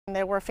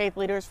There were faith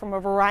leaders from a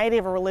variety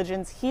of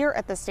religions here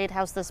at the State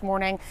House this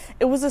morning.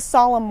 It was a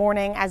solemn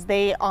morning as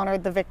they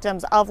honored the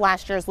victims of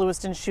last year's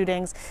Lewiston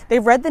shootings. They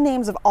read the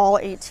names of all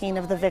 18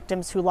 of the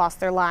victims who lost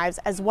their lives,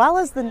 as well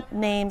as the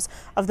names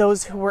of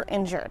those who were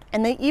injured.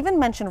 And they even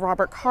mentioned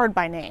Robert Card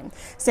by name,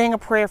 saying a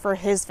prayer for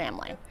his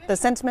family. The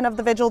sentiment of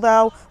the vigil,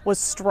 though, was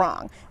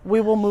strong.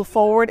 We will move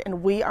forward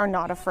and we are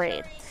not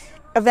afraid.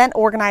 Event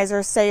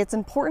organizers say it's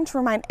important to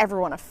remind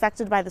everyone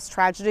affected by this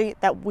tragedy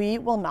that we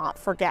will not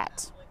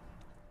forget.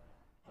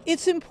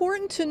 It's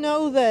important to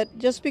know that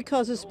just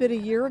because it's been a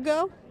year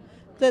ago,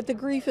 that the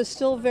grief is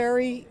still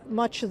very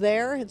much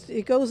there.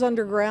 It goes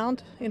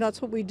underground. You know, that's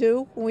what we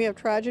do when we have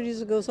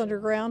tragedies. It goes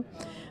underground.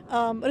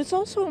 But it's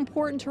also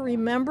important to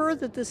remember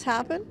that this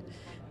happened,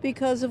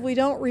 because if we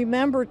don't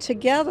remember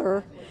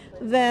together,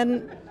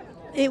 then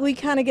we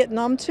kind of get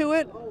numb to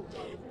it.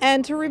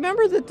 And to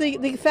remember that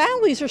the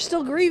families are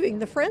still grieving,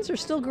 the friends are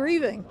still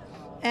grieving,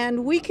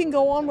 and we can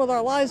go on with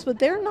our lives, but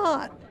they're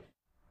not.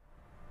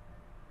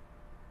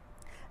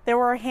 There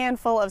were a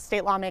handful of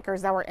state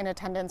lawmakers that were in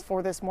attendance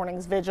for this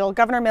morning's vigil.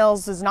 Governor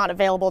Mills is not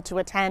available to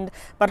attend,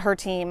 but her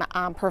team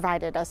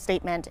provided a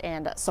statement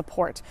and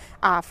support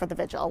for the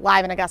vigil.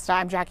 Live in Augusta,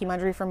 I'm Jackie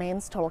Mundry for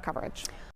Maine's Total Coverage.